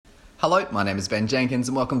Hello, my name is Ben Jenkins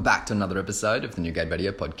and welcome back to another episode of the New Grade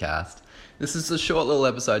Radio podcast. This is a short little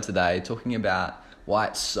episode today talking about why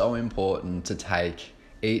it's so important to take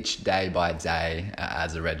each day by day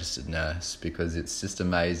as a registered nurse, because it's just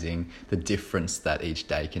amazing the difference that each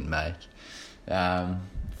day can make.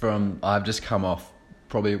 I've just come off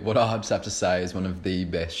probably what I just have to say is one of the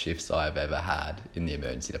best shifts I've ever had in the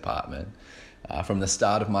emergency department. From the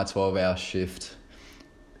start of my 12-hour shift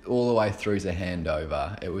all the way through to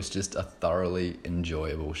handover, it was just a thoroughly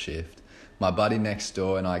enjoyable shift. My buddy next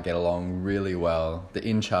door and I get along really well. The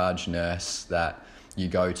in-charge nurse that you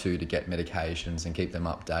go to get medications and keep them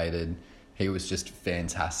updated, he was just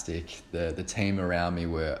fantastic. The team around me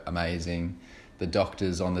were amazing. The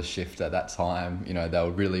doctors on the shift at that time, they were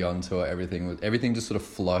really onto it. Everything just sort of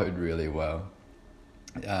flowed really well.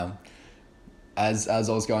 As I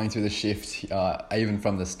was going through the shift, even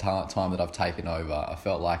from this time that I've taken over, I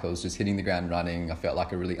felt like I was just hitting the ground running. I felt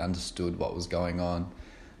like I really understood what was going on.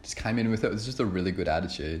 Just came in with it. It was just a really good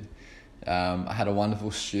attitude. I had a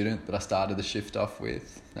wonderful student that I started the shift off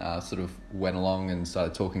with. Sort of went along and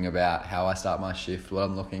started talking about how I start my shift, what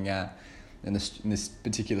I'm looking at. And this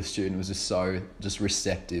particular student was just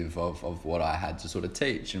receptive of what I had to sort of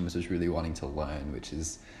teach and was just really wanting to learn, which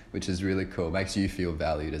is really cool. It makes you feel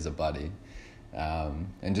valued as a buddy.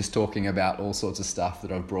 And just talking about all sorts of stuff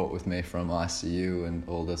that I've brought with me from ICU and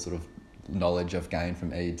all the sort of knowledge I've gained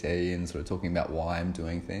from ED and sort of talking about why I'm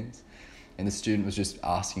doing things. And the student was just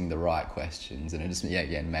asking the right questions, and it just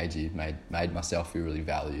made myself feel really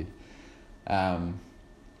valued.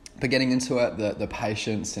 But getting into it, the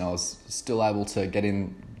patients, I was still able to get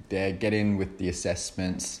in with the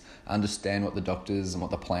assessments, understand what the doctors and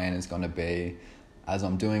what the plan is going to be. As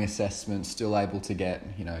I'm doing assessments, still able to get,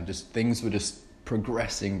 just things were just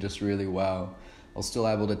progressing just really well. I was still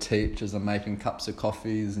able to teach as I'm making cups of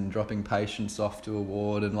coffees and dropping patients off to a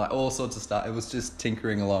ward and like all sorts of stuff. It was just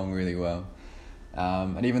tinkering along really well.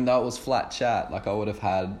 And even though it was flat chat, I would have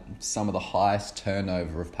had some of the highest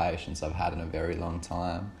turnover of patients I've had in a very long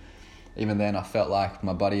time. Even then, I felt like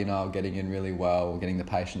my buddy and I were getting in really well, getting the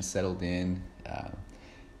patients settled in.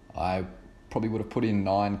 I probably would have put in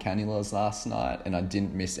 9 cannulas last night and I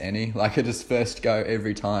didn't miss any. I just first go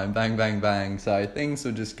every time, bang, bang, bang. So things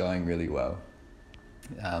were just going really well.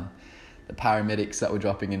 The paramedics that were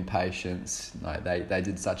dropping in patients, they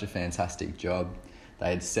did such a fantastic job. They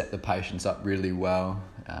had set the patients up really well.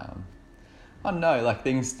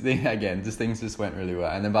 Things just went really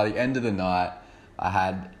well. And then by the end of the night, I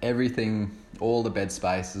had everything, all the bed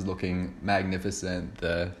spaces looking magnificent.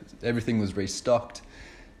 Everything was restocked.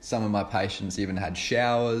 Some of my patients even had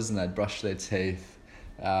showers and they'd brushed their teeth.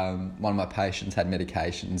 One of my patients had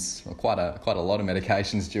medications, quite a lot of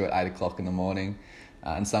medications due at 8 o'clock in the morning.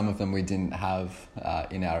 And some of them we didn't have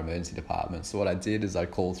in our emergency department. So what I did is I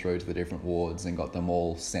called through to the different wards and got them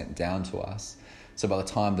all sent down to us. So by the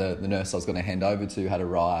time the nurse I was going to hand over to had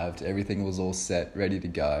arrived, everything was all set, ready to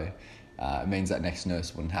go. It means that next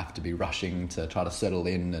nurse wouldn't have to be rushing to try to settle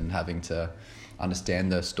in and having to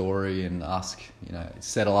understand the story and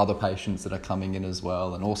settle other patients that are coming in as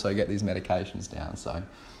well and also get these medications down. So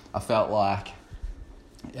I felt like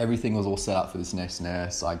everything was all set up for this next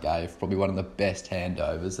nurse. I gave probably one of the best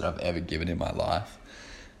handovers that I've ever given in my life.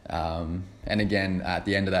 And again, at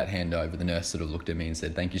the end of that handover, the nurse sort of looked at me and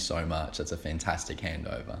said, "Thank you so much. That's a fantastic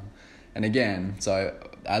handover." And again, so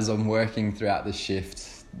as I'm working throughout the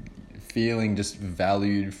shift, feeling just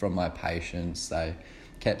valued from my patients, they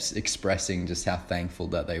kept expressing just how thankful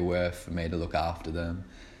that they were for me to look after them.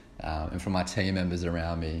 And from my team members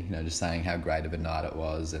around me, just saying how great of a night it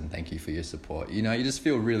was and thank you for your support. You just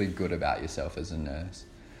feel really good about yourself as a nurse.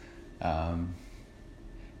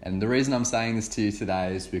 And the reason I'm saying this to you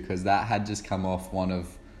today is because that had just come off one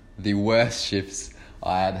of the worst shifts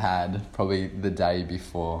I had probably the day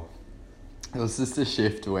before. It was just a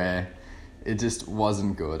shift where it just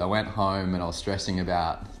wasn't good. I went home and I was stressing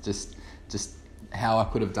about just how I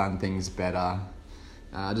could have done things better.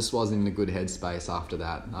 I just wasn't in a good headspace after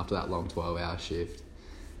that long 12-hour shift.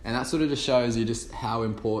 And that sort of just shows you just how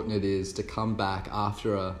important it is to come back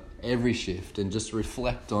after every shift and just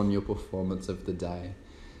reflect on your performance of the day.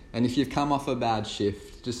 And if you've come off a bad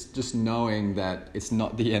shift, just knowing that it's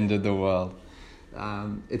not the end of the world.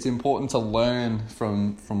 It's important to learn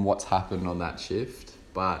from what's happened on that shift,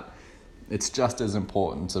 but it's just as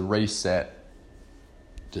important to reset,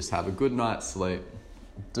 just have a good night's sleep,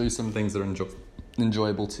 do some things that are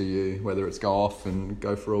enjoyable to you, whether it's go off and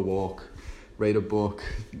go for a walk, read a book.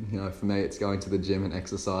 For me, it's going to the gym and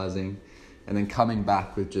exercising, and then coming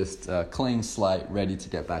back with just a clean slate, ready to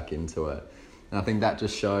get back into it. And I think that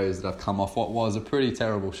just shows that I've come off what was a pretty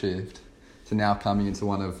terrible shift to now coming into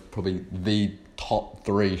one of probably the top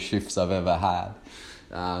 3 shifts I've ever had,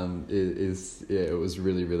 it was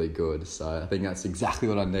really, really good. So I think that's exactly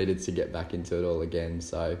what I needed to get back into it all again.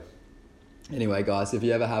 So anyway, guys, if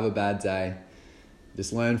you ever have a bad day,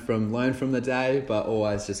 just learn from the day, but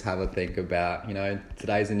always just have a think about,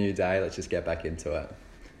 today's a new day. Let's just get back into it.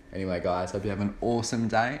 Anyway, guys, hope you have an awesome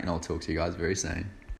day, and I'll talk to you guys very soon.